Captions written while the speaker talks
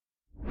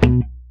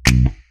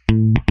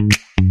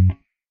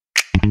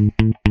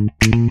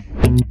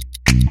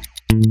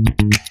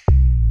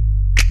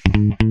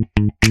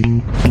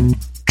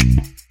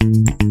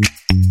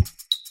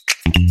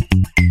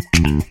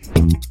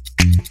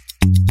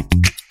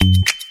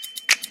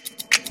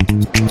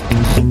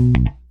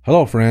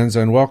Hello, friends,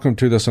 and welcome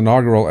to this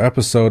inaugural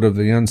episode of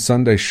the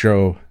UnSunday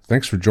Show.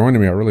 Thanks for joining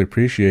me. I really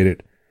appreciate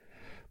it.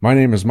 My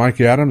name is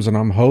Mike Adams, and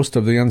I'm host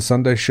of the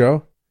UnSunday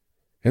Show.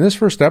 In this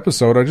first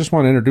episode, I just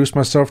want to introduce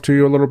myself to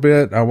you a little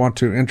bit. I want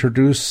to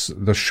introduce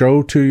the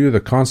show to you,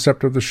 the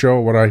concept of the show,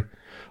 what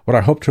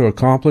I hope to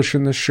accomplish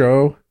in this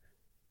show,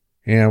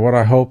 and what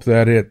I hope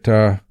that it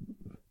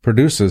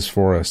produces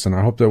for us. And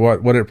I hope that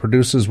what it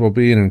produces will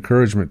be an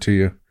encouragement to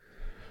you.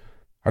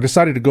 I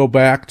decided to go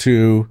back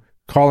to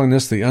calling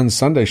this the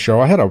UnSunday Show.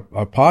 I had a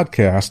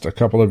podcast a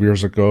couple of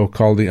years ago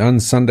called the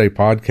UnSunday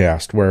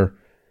Podcast, where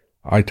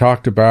I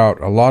talked about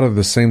a lot of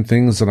the same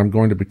things that I'm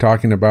going to be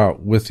talking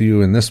about with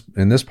you in this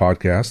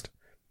podcast.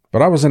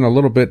 But I was in a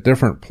little bit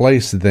different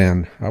place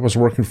then. I was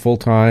working full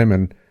time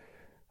and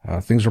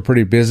things were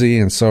pretty busy,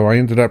 and so I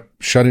ended up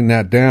shutting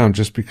that down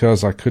just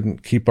because I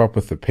couldn't keep up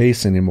with the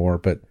pace anymore.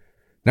 But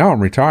now I'm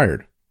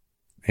retired,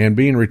 and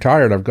being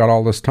retired, I've got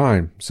all this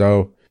time.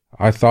 So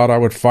I thought I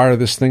would fire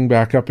this thing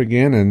back up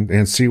again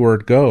and see where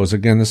it goes.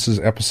 Again, this is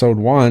episode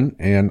 1,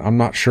 and I'm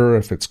not sure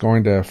if it's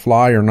going to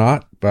fly or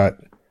not, but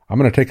I'm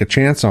going to take a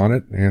chance on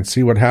it and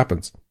see what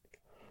happens.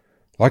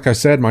 Like I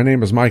said, my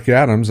name is Mike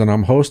Adams, and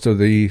I'm host of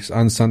the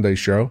UnSunday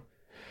Show.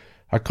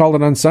 I call it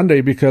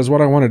UnSunday because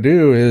what I want to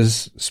do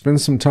is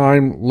spend some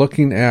time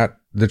looking at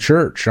the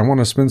church. I want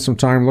to spend some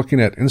time looking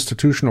at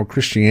institutional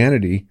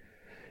Christianity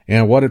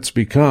and what it's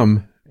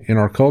become in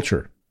our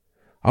culture.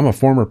 I'm a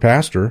former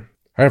pastor.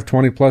 I have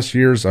 20 plus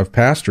years of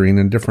pastoring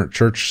in different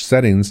church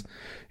settings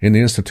in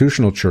the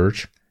institutional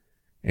church,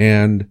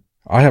 and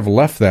I have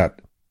left that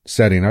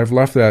setting. I've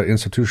left that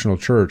institutional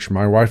church.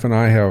 My wife and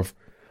I have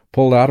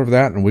pulled out of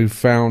that, and we've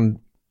found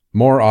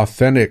more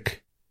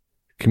authentic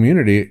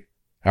community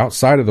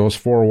outside of those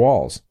four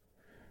walls.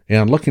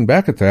 And looking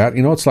back at that,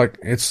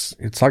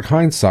 it's like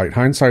hindsight.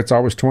 Hindsight's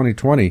always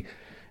 20/20.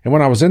 And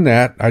when I was in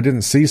that, I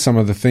didn't see some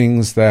of the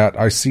things that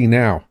I see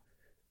now.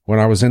 When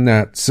I was in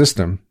that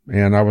system,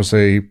 and I was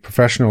a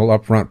professional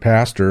upfront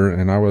pastor,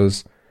 and I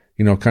was,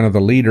 kind of the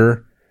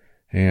leader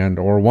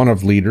or one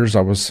of leaders.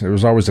 It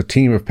was always a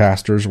team of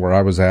pastors where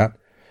I was at,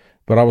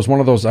 but I was one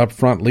of those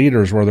upfront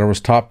leaders where there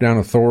was top-down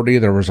authority.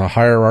 There was a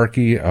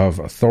hierarchy of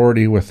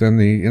authority within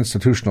the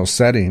institutional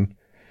setting,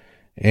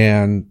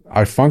 and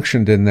I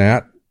functioned in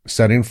that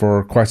setting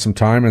for quite some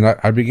time, and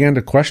I began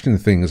to question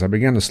things. I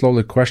began to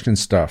slowly question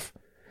stuff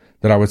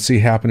that I would see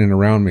happening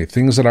around me,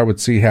 things that I would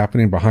see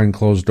happening behind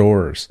closed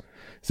doors,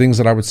 things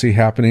that I would see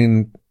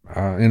happening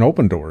in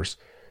open doors,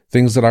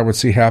 things that I would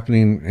see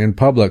happening in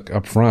public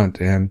up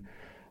front. And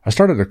I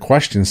started to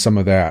question some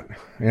of that.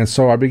 And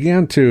so I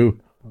began to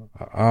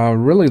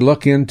really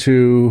look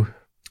into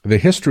the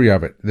history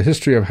of it, the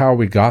history of how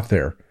we got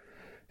there.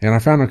 And I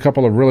found a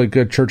couple of really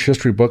good church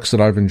history books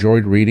that I've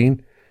enjoyed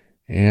reading.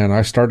 And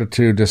I started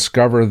to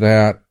discover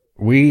that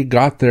we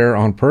got there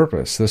on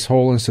purpose. This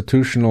whole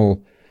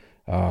institutional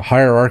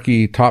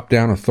hierarchy,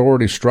 top-down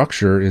authority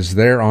structure is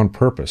there on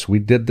purpose. We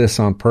did this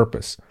on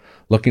purpose.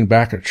 Looking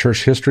back at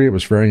church history, it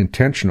was very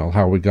intentional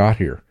how we got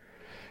here.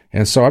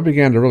 And so I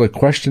began to really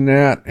question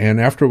that. And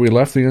after we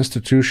left the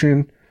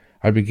institution,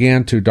 I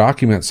began to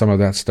document some of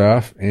that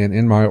stuff. And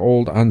in my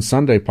old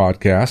UnSunday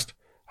podcast,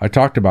 I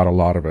talked about a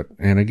lot of it.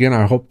 And again,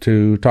 I hope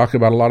to talk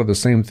about a lot of the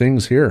same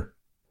things here.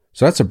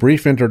 So that's a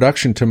brief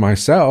introduction to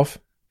myself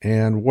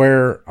and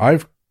where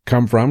I've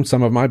come from,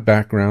 some of my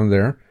background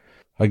there.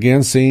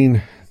 Again,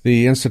 seeing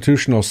the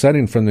institutional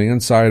setting from the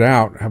inside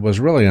out was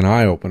really an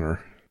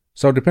eye-opener.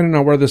 So depending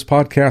on where this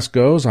podcast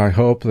goes, I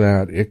hope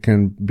that it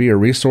can be a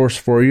resource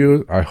for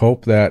you. I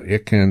hope that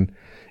it can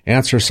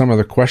answer some of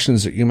the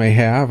questions that you may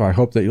have. I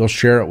hope that you'll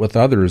share it with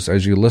others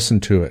as you listen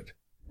to it.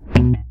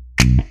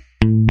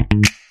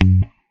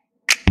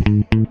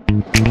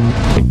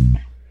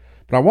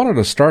 But I wanted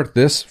to start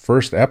this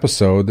first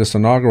episode, this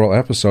inaugural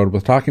episode,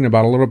 with talking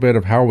about a little bit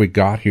of how we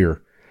got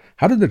here.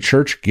 How did the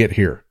church get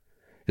here?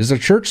 Is the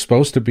church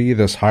supposed to be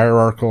this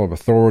hierarchical of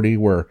authority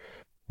where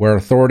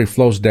authority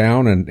flows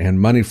down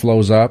and money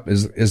flows up?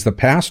 Is the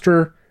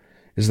pastor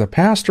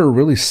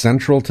really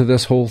central to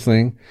this whole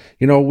thing?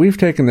 We've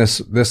taken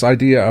this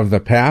idea of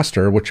the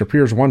pastor, which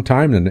appears one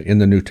time in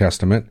the New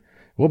Testament.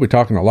 We'll be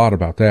talking a lot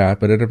about that,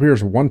 but it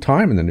appears one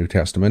time in the New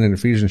Testament in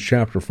Ephesians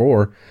chapter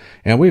 4,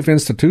 and we've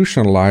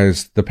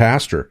institutionalized the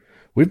pastor.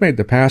 We've made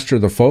the pastor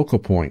the focal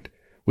point.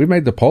 We've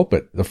made the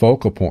pulpit the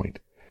focal point.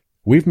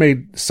 We've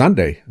made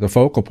Sunday the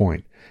focal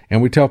point.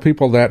 And we tell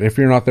people that if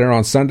you're not there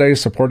on Sunday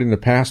supporting the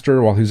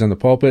pastor while he's in the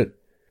pulpit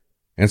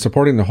and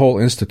supporting the whole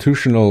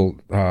institutional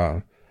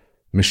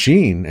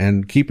machine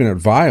and keeping it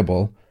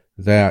viable,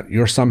 that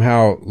you're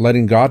somehow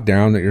letting God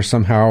down, that you're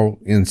somehow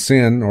in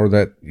sin, or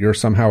that you're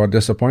somehow a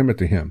disappointment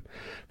to him.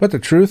 But the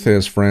truth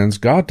is, friends,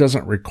 God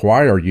doesn't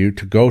require you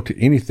to go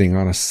to anything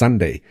on a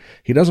Sunday.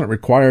 He doesn't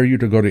require you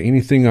to go to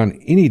anything on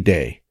any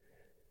day.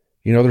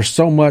 There's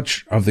so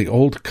much of the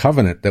old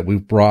covenant that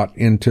we've brought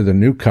into the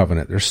new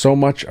covenant. There's so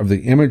much of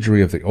the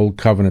imagery of the old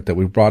covenant that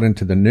we've brought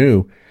into the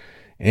new.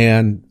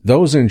 And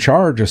those in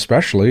charge,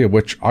 especially, of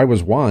which I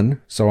was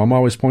one, so I'm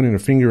always pointing a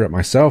finger at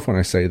myself when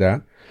I say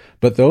that,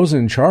 but those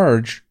in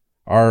charge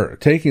are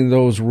taking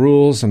those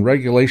rules and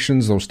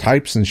regulations, those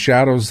types and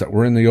shadows that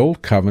were in the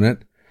old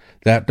covenant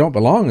that don't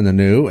belong in the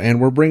new,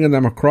 and we're bringing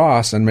them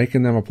across and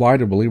making them apply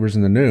to believers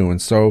in the new.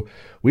 And so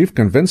we've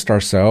convinced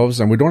ourselves,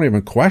 and we don't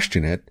even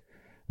question it,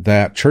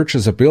 that church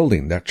is a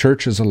building, that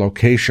church is a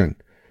location,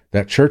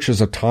 that church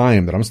is a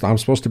time, that I'm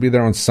supposed to be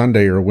there on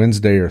Sunday or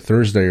Wednesday or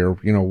Thursday or,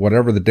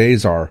 whatever the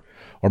days are.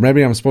 Or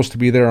maybe I'm supposed to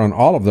be there on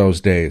all of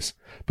those days.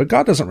 But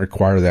God doesn't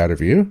require that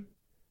of you.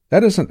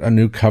 That isn't a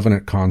new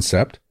covenant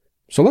concept.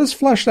 So let's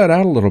flesh that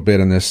out a little bit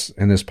in this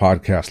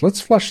podcast. Let's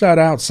flesh that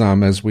out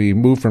some as we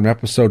move from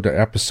episode to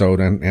episode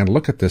and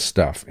look at this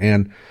stuff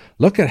and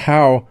look at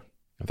how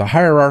the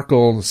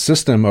hierarchical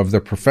system of the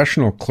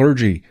professional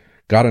clergy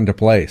got into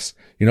place.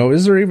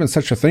 Is there even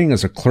such a thing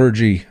as a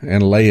clergy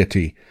and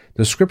laity?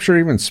 Does Scripture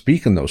even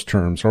speak in those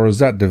terms, or is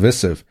that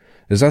divisive?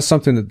 Is that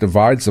something that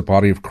divides the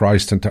body of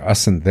Christ into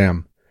us and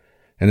them?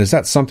 And is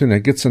that something that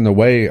gets in the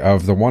way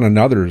of the one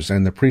another's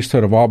and the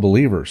priesthood of all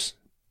believers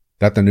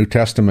that the New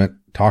Testament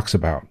talks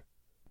about?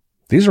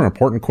 These are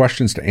important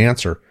questions to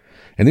answer,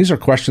 and these are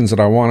questions that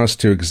I want us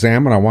to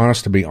examine. I want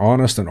us to be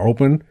honest and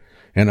open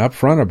and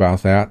upfront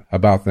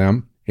about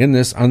them in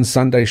this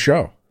Unsunday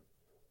show.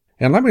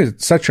 And let me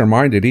set your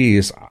mind at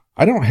ease.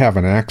 I don't have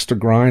an axe to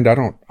grind. I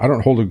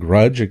don't hold a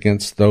grudge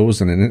against those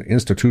in an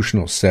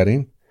institutional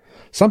setting.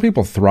 Some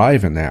people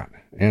thrive in that,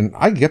 and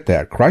I get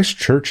that. Christ's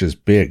church is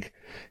big.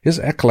 His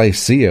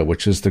ecclesia,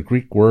 which is the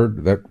Greek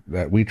word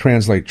that we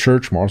translate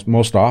church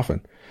most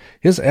often,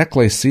 his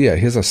ecclesia,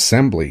 his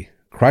assembly,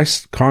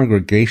 Christ's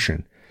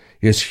congregation,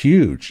 is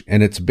huge,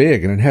 and it's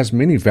big, and it has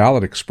many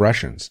valid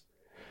expressions.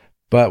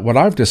 But what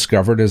I've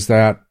discovered is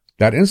that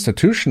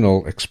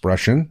institutional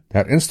expression,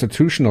 that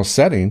institutional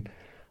setting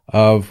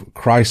of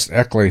Christ's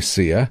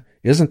ecclesia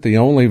isn't the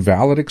only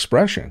valid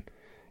expression.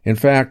 In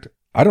fact,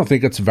 I don't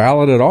think it's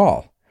valid at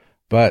all.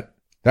 But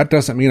that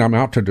doesn't mean I'm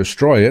out to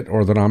destroy it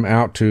or that I'm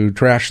out to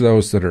trash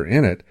those that are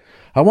in it.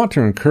 I want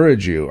to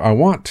encourage you.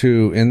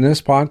 In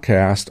this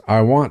podcast,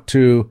 I want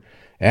to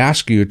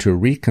ask you to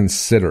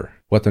reconsider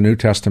what the New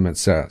Testament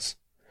says.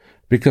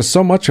 Because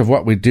so much of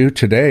what we do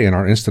today in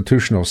our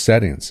institutional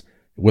settings,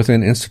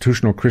 within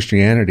institutional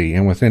Christianity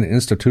and within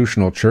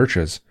institutional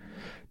churches,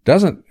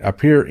 doesn't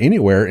appear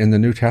anywhere in the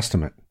New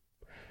Testament.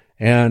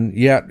 And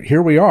yet,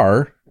 here we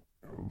are,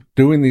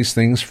 doing these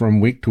things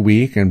from week to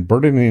week and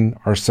burdening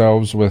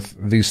ourselves with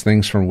these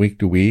things from week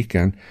to week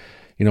and,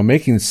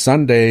 making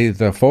Sunday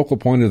the focal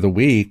point of the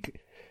week,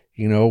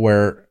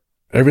 where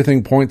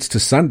everything points to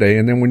Sunday.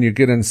 And then when you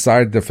get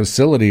inside the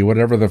facility,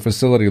 whatever the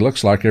facility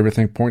looks like,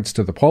 everything points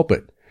to the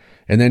pulpit.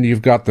 And then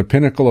you've got the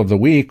pinnacle of the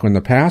week when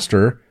the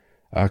pastor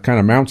kind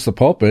of mounts the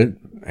pulpit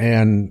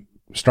and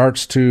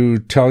starts to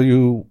tell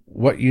you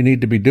what you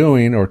need to be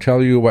doing or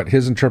tell you what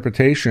his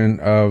interpretation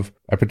of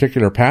a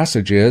particular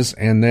passage is,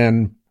 and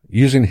then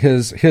using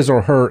his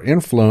or her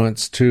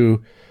influence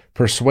to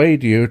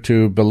persuade you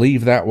to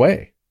believe that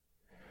way.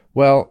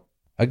 Well,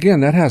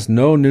 again, that has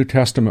no New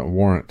Testament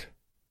warrant.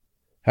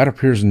 That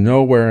appears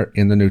nowhere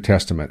in the New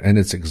Testament, and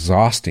it's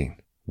exhausting.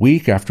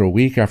 Week after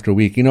week after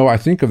week. I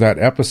think of that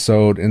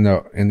episode in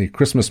the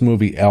Christmas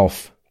movie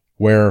Elf,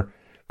 where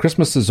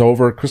Christmas is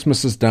over,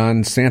 Christmas is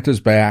done, Santa's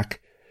back,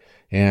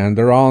 and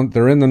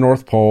they're in the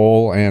North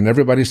Pole, and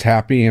everybody's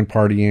happy and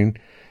partying.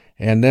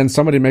 And then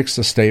somebody makes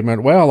the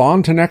statement, well,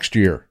 on to next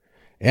year.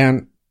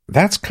 And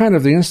that's kind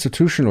of the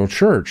institutional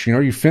church.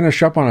 You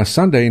finish up on a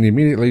Sunday and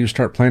immediately you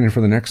start planning for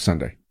the next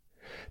Sunday.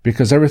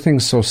 Because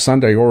everything's so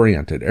Sunday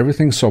oriented,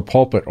 everything's so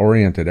pulpit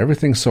oriented,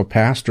 everything's so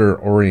pastor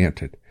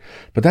oriented.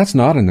 But that's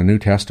not in the New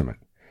Testament.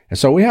 And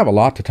so we have a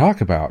lot to talk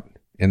about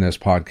in this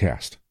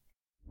podcast.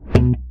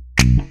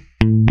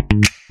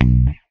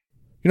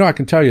 I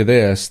can tell you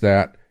this,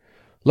 that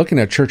looking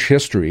at church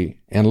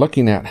history and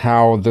looking at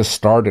how this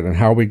started and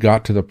how we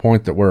got to the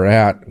point that we're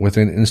at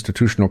within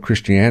institutional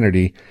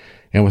Christianity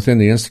and within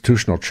the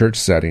institutional church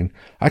setting,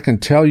 I can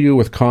tell you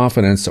with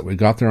confidence that we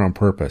got there on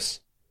purpose,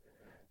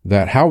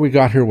 that how we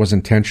got here was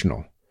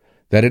intentional,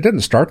 that it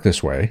didn't start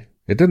this way.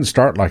 It didn't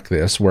start like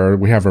this, where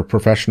we have a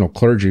professional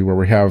clergy, where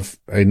we have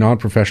a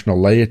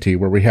non-professional laity,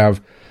 where we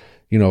have,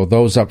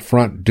 those up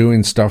front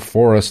doing stuff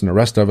for us and the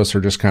rest of us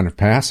are just kind of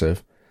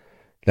passive.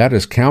 That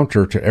is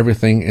counter to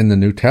everything in the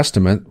New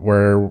Testament,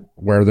 where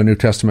the New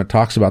Testament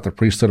talks about the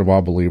priesthood of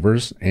all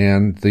believers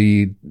and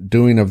the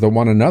doing of the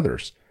one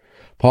another's.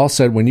 Paul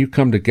said, when you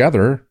come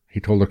together, he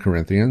told the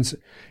Corinthians,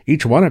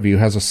 each one of you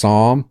has a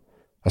psalm,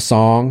 a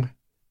song,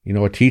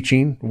 a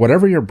teaching,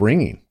 whatever you're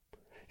bringing.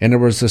 And there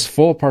was this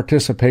full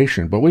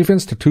participation, but we've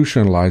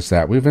institutionalized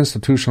that. We've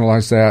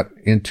institutionalized that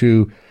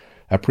into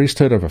a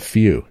priesthood of a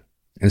few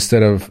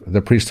instead of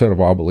the priesthood of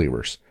all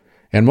believers.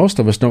 And most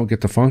of us don't get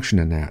to function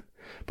in that.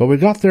 But we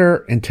got there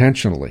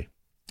intentionally.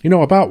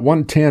 About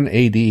 110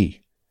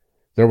 AD,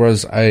 there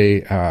was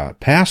a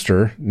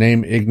pastor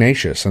named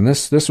Ignatius, and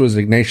this was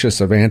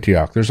Ignatius of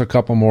Antioch. There's a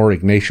couple more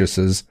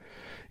Ignatiuses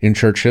in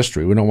church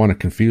history. We don't want to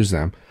confuse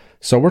them.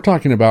 So we're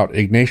talking about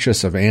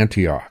Ignatius of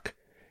Antioch,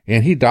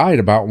 and he died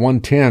about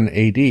 110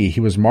 AD. He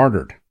was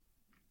martyred.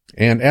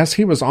 And as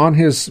he was on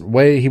his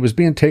way, he was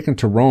being taken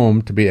to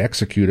Rome to be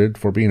executed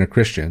for being a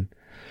Christian.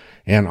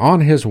 And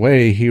on his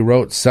way, he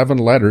wrote 7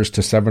 letters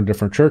to 7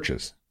 different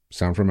churches.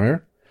 Sound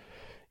familiar?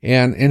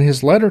 And in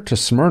his letter to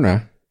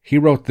Smyrna, he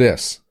wrote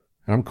this,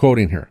 and I'm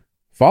quoting here,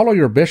 "Follow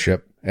your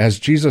bishop as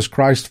Jesus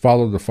Christ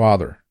followed the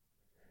Father,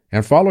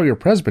 and follow your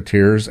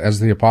presbyters as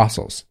the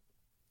apostles,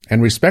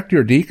 and respect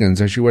your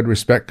deacons as you would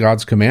respect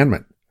God's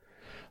commandment.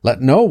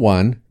 Let no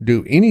one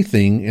do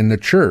anything in the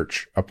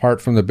church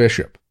apart from the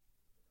bishop.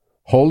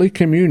 Holy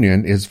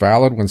communion is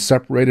valid when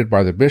separated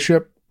by the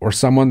bishop or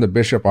someone the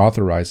bishop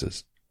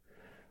authorizes.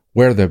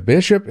 Where the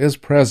bishop is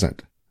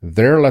present,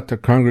 there let the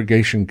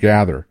congregation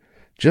gather,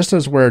 just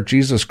as where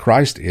Jesus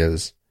Christ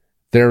is,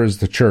 there is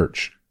the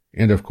church."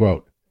 End of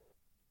quote.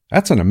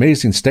 That's an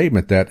amazing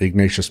statement that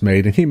Ignatius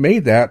made, and he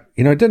made that,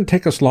 it didn't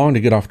take us long to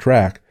get off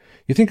track.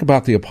 You think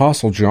about the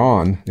Apostle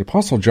John. The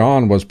Apostle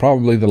John was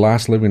probably the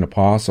last living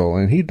apostle,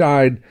 and he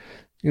died,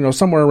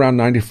 somewhere around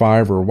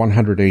 95 or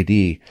 100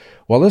 AD.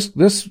 Well,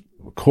 this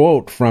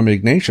quote from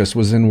Ignatius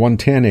was in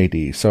 110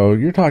 AD, so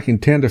you're talking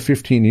 10 to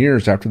 15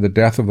 years after the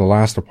death of the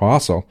last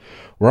apostle.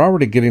 We're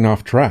already getting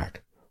off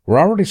track. We're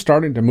already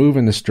starting to move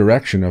in this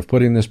direction of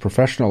putting this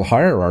professional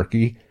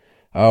hierarchy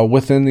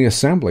within the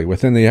assembly,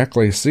 within the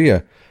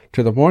ecclesia,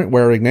 to the point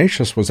where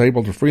Ignatius was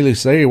able to freely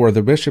say, where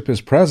the bishop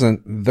is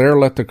present, there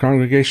let the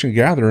congregation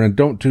gather, and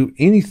don't do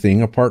anything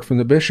apart from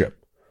the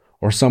bishop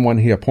or someone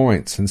he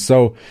appoints. And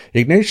so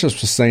Ignatius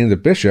was saying the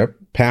bishop,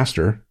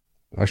 pastor,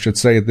 I should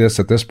say this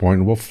at this point,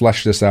 and we'll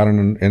flesh this out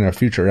in a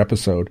future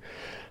episode,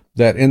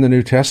 that in the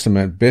New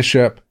Testament,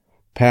 bishop,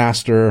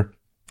 pastor,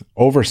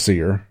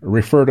 overseer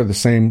refer to the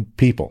same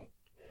people.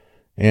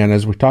 And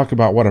as we talk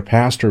about what a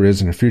pastor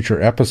is in a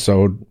future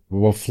episode,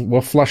 we'll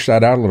flesh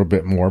that out a little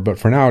bit more. But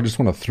for now, I just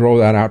want to throw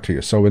that out to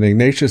you. So when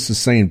Ignatius is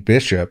saying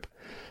bishop,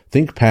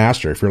 think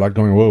pastor. If you're like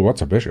going, whoa,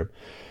 what's a bishop?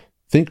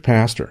 Think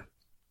pastor.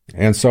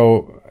 And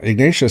so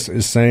Ignatius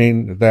is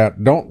saying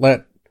that don't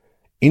let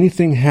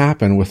anything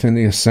happen within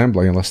the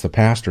assembly unless the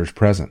pastor is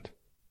present,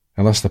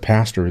 unless the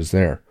pastor is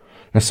there.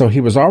 And so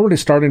he was already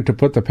starting to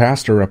put the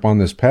pastor up on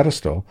this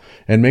pedestal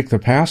and make the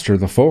pastor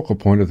the focal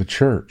point of the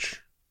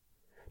church.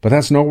 But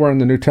that's nowhere in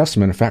the New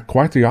Testament. In fact,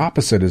 quite the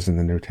opposite is in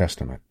the New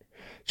Testament.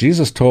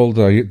 Jesus told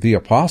the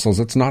apostles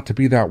it's not to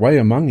be that way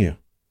among you.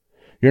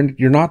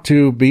 You're not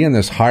to be in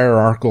this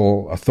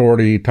hierarchical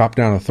authority,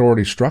 top-down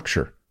authority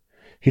structure.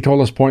 He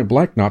told us point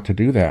blank not to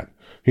do that.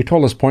 He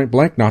told us point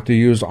blank not to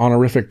use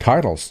honorific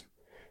titles.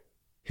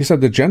 He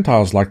said the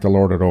Gentiles like to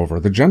lord it over.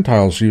 The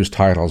Gentiles use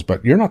titles,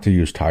 but you're not to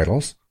use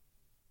titles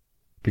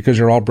because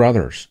you're all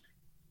brothers.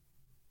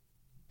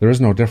 There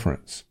is no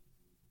difference.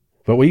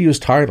 But we use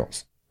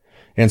titles.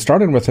 And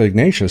starting with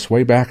Ignatius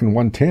way back in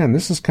 110,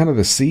 this is kind of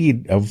the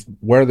seed of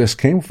where this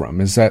came from,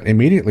 is that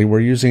immediately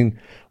we're using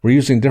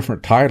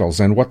different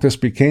titles, and what this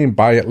became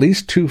by at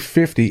least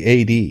 250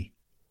 AD.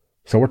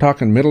 So we're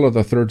talking middle of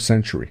the 3rd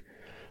century.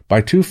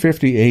 By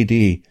 250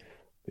 AD,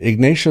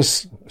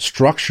 Ignatius'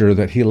 structure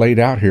that he laid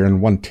out here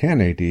in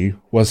 110 AD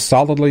was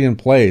solidly in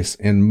place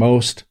in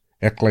most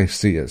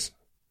ecclesias,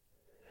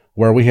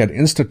 where we had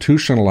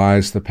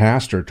institutionalized the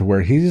pastor to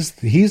where he's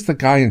the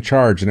guy in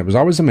charge, and it was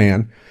always a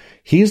man.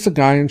 He's the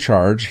guy in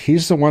charge.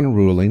 He's the one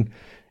ruling.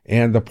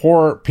 And the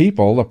poor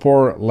people, the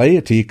poor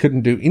laity,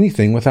 couldn't do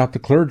anything without the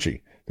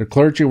clergy. The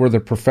clergy were the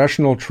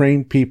professional,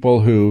 trained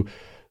people who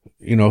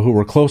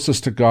were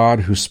closest to God,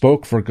 who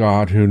spoke for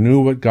God, who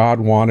knew what God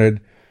wanted,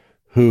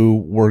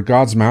 who were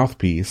God's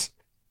mouthpiece.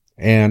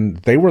 And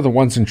they were the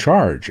ones in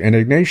charge. And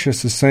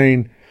Ignatius is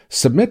saying,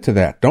 submit to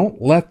that.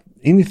 Don't let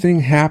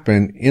anything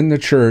happen in the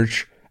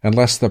church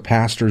unless the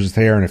pastor's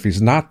there. And if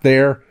he's not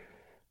there,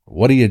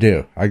 what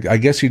do? I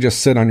guess you just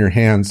sit on your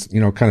hands,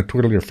 kind of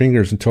twiddle your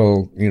fingers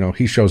until,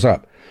 he shows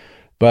up.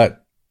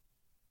 But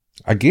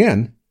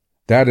again,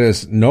 that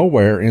is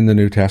nowhere in the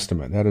New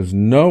Testament. That is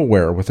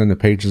nowhere within the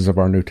pages of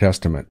our New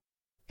Testament.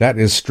 That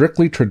is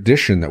strictly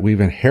tradition that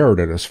we've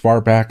inherited as far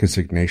back as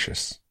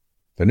Ignatius.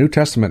 The New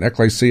Testament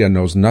ecclesia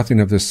knows nothing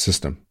of this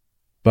system.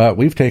 But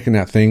we've taken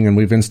that thing and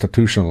we've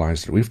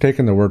institutionalized it. We've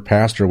taken the word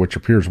pastor, which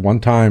appears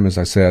one time, as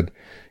I said,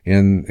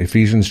 in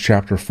Ephesians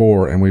chapter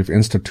 4, and we've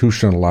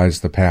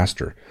institutionalized the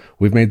pastor.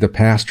 We've made the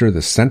pastor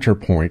the center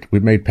point.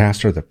 We've made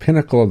pastor the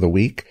pinnacle of the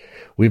week.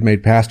 We've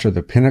made pastor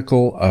the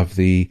pinnacle of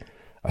the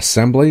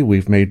assembly.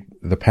 We've made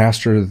the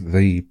pastor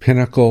the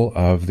pinnacle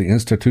of the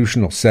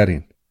institutional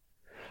setting.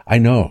 I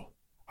know.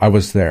 I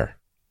was there.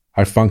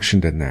 I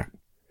functioned in that.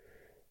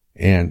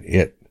 And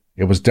it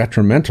was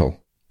detrimental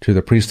to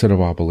the priesthood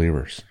of all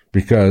believers,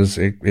 because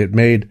it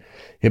made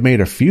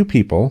a few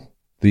people,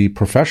 the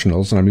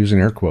professionals, and I'm using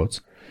air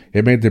quotes,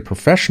 it made the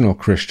professional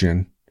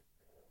Christian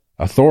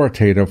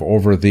authoritative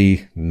over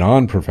the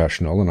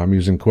non-professional, and I'm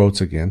using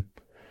quotes again,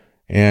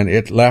 and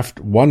it left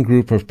one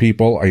group of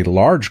people, a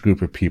large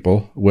group of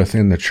people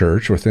within the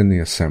church, within the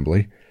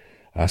assembly,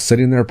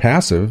 sitting there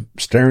passive,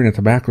 staring at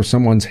the back of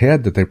someone's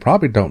head that they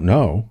probably don't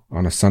know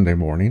on a Sunday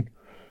morning,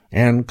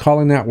 and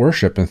calling that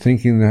worship and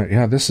thinking that,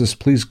 yeah, this has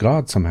pleased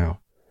God somehow.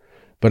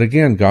 But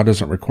again, God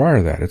doesn't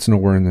require that. It's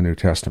nowhere in the New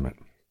Testament.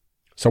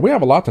 So we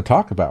have a lot to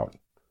talk about.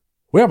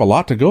 We have a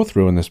lot to go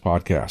through in this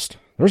podcast.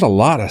 There's a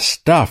lot of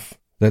stuff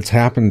that's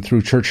happened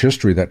through church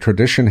history that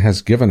tradition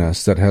has given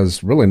us that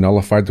has really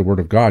nullified the Word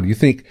of God. You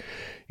think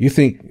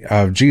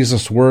of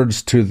Jesus'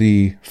 words to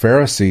the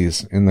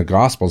Pharisees in the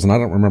Gospels, and I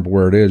don't remember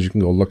where it is. You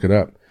can go look it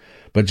up.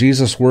 But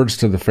Jesus' words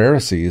to the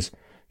Pharisees,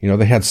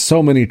 they had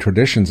so many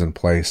traditions in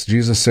place.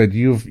 Jesus said,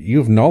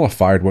 you've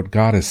nullified what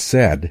God has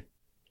said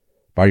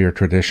by your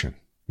tradition.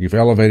 You've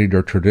elevated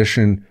your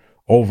tradition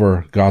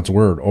over God's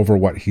Word, over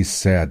what He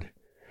said.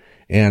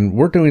 And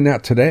we're doing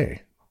that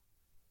today.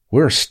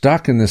 We're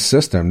stuck in this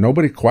system.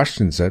 Nobody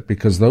questions it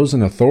because those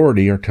in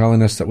authority are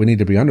telling us that we need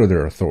to be under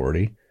their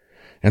authority.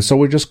 And so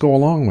we just go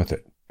along with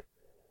it.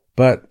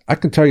 But I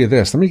can tell you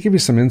this. Let me give you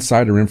some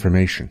insider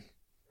information.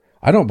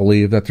 I don't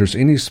believe that there's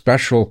any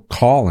special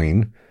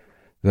calling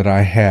that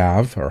I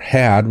have or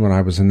had when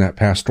I was in that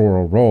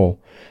pastoral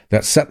role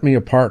that set me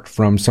apart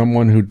from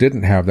someone who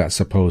didn't have that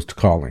supposed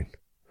calling.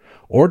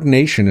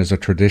 Ordination is a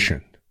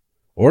tradition.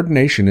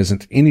 Ordination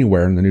isn't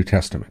anywhere in the New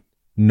Testament.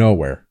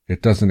 Nowhere.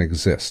 It doesn't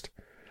exist.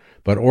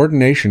 But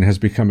ordination has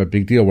become a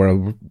big deal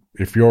where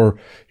if you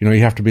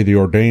have to be the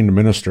ordained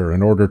minister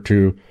in order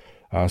to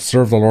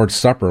serve the Lord's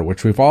Supper,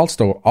 which we've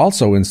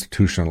also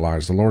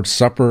institutionalized. The Lord's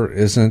Supper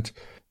isn't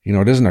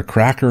a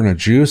cracker and a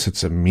juice.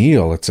 It's a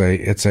meal.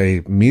 It's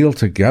a meal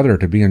together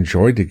to be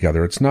enjoyed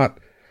together. It's not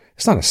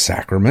a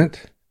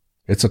sacrament.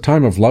 It's a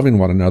time of loving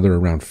one another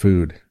around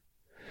food.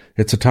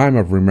 It's a time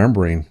of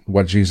remembering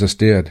what Jesus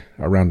did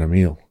around a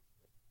meal.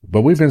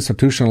 But we've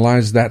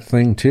institutionalized that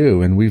thing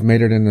too, and we've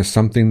made it into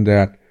something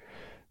that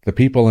the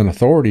people in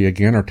authority,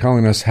 again, are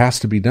telling us has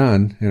to be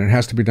done, and it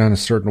has to be done a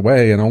certain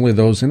way, and only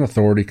those in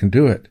authority can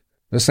do it.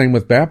 The same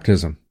with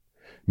baptism.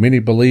 Many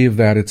believe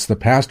that it's the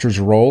pastor's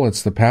role,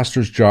 it's the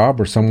pastor's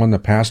job, or someone the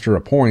pastor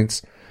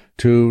appoints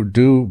to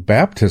do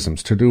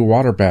baptisms, to do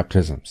water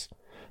baptisms.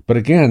 But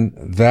again,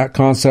 that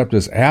concept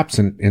is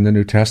absent in the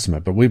New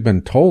Testament, but we've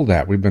been told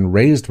that. We've been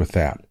raised with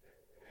that.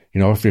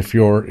 If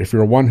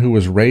you're one who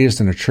was raised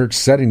in a church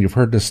setting, you've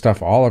heard this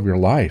stuff all of your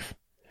life.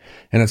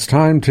 And it's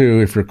time to,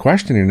 if you're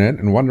questioning it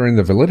and wondering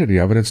the validity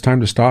of it, it's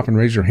time to stop and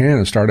raise your hand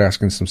and start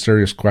asking some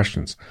serious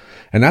questions.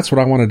 And that's what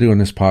I want to do in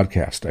this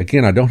podcast.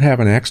 Again, I don't have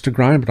an axe to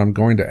grind, but I'm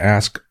going to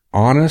ask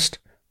honest,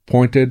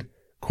 pointed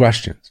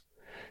questions.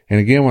 And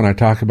again, when I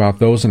talk about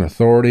those in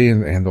authority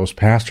and those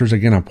pastors,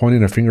 again, I'm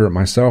pointing a finger at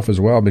myself as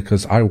well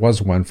because I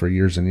was one for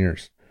years and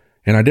years.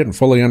 And I didn't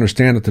fully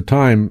understand at the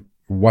time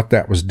what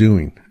that was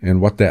doing and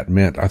what that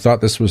meant. I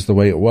thought this was the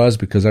way it was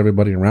because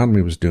everybody around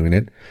me was doing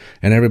it,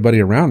 and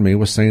everybody around me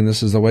was saying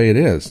this is the way it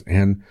is.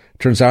 And it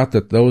turns out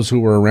that those who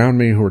were around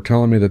me who were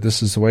telling me that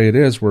this is the way it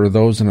is were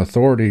those in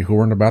authority who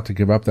weren't about to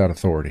give up that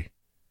authority.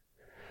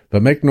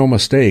 But make no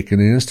mistake,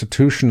 in an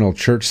institutional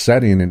church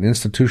setting, in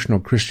institutional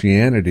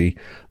Christianity,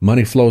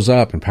 money flows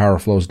up and power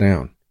flows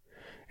down.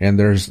 And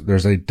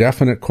there's a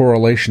definite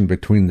correlation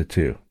between the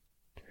two.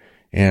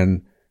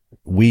 And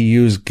we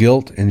use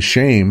guilt and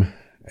shame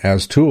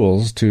as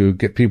tools to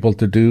get people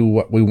to do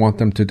what we want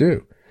them to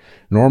do.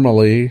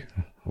 Normally,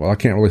 well, I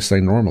can't really say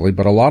normally,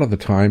 but a lot of the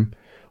time,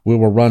 we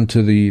will run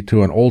to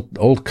an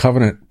old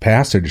covenant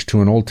passage,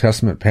 to an Old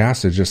Testament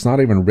passage that's not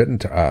even written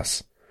to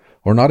us,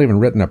 or not even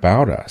written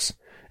about us.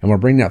 And we'll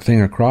bring that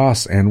thing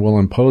across and we'll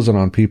impose it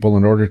on people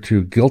in order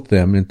to guilt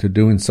them into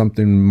doing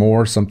something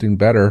more, something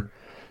better,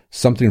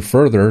 something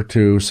further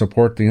to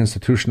support the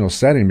institutional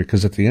setting.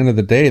 Because at the end of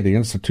the day, the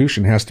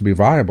institution has to be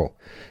viable.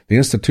 The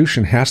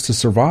institution has to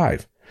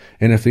survive.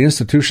 And if the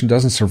institution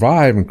doesn't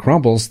survive and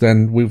crumbles,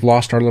 then we've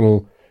lost our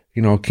little,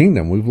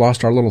 kingdom. We've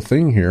lost our little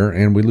thing here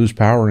and we lose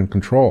power and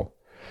control.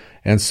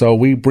 And so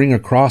we bring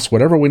across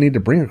whatever we need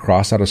to bring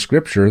across out of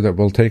Scripture that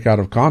we'll take out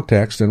of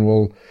context and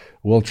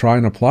we'll try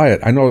and apply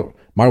it. I know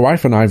my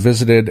wife and I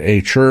visited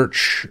a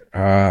church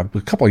a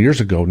couple of years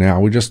ago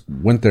now. We just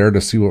went there to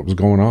see what was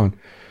going on.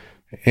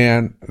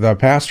 And the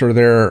pastor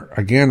there,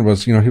 again,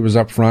 was, he was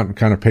up front and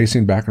kind of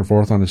pacing back and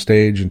forth on the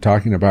stage and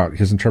talking about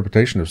his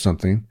interpretation of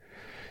something.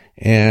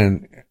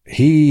 And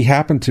he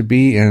happened to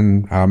be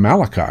in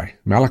Malachi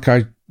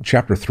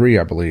chapter 3,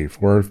 I believe,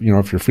 or,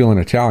 if you're feeling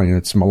Italian,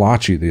 it's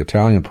Malachi, the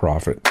Italian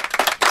prophet.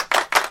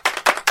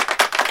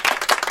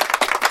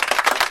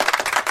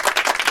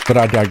 But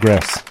I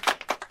digress.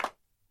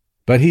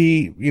 But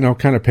he,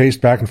 kind of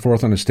paced back and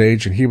forth on the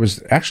stage, and he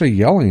was actually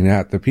yelling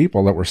at the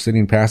people that were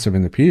sitting passive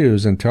in the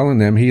pews and telling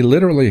them, he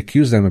literally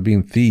accused them of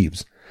being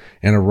thieves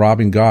and of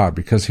robbing God,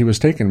 because he was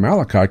taking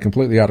Malachi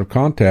completely out of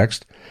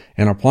context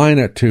and applying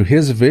it to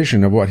his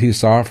vision of what he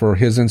saw for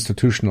his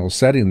institutional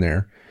setting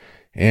there.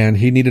 And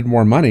he needed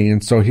more money,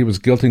 and so he was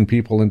guilting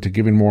people into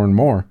giving more and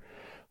more.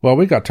 Well,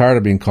 we got tired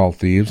of being called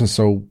thieves, and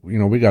so,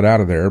 we got out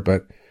of there.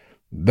 But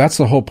that's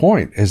the whole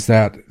point, is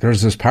that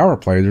there's this power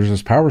play, there's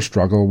this power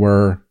struggle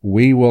where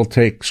we will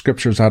take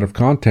scriptures out of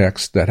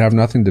context that have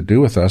nothing to do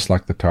with us,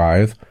 like the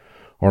tithe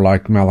or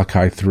like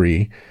Malachi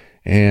 3,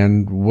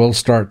 and we'll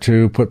start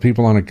to put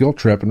people on a guilt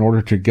trip in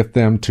order to get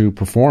them to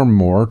perform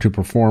more,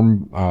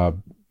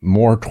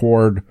 more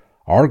toward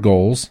our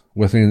goals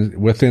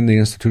within the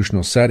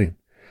institutional setting.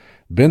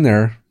 Been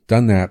there,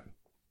 done that.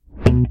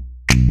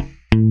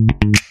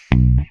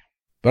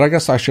 But I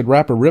guess I should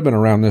wrap a ribbon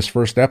around this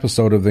first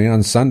episode of the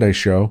UnSunday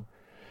Show.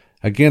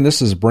 Again,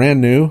 this is brand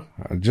new.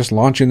 Just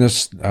launching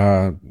this.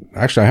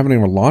 Actually, I haven't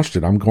even launched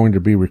it. I'm going to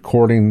be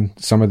recording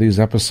some of these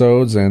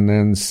episodes and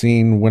then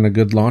seeing when a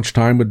good launch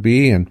time would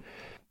be. And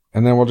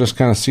then we'll just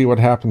kind of see what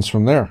happens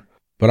from there.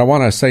 But I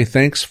want to say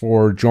thanks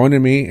for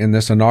joining me in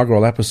this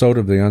inaugural episode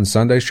of the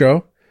UnSunday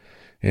Show.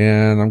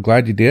 And I'm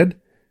glad you did.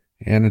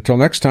 And until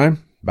next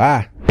time,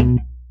 bye.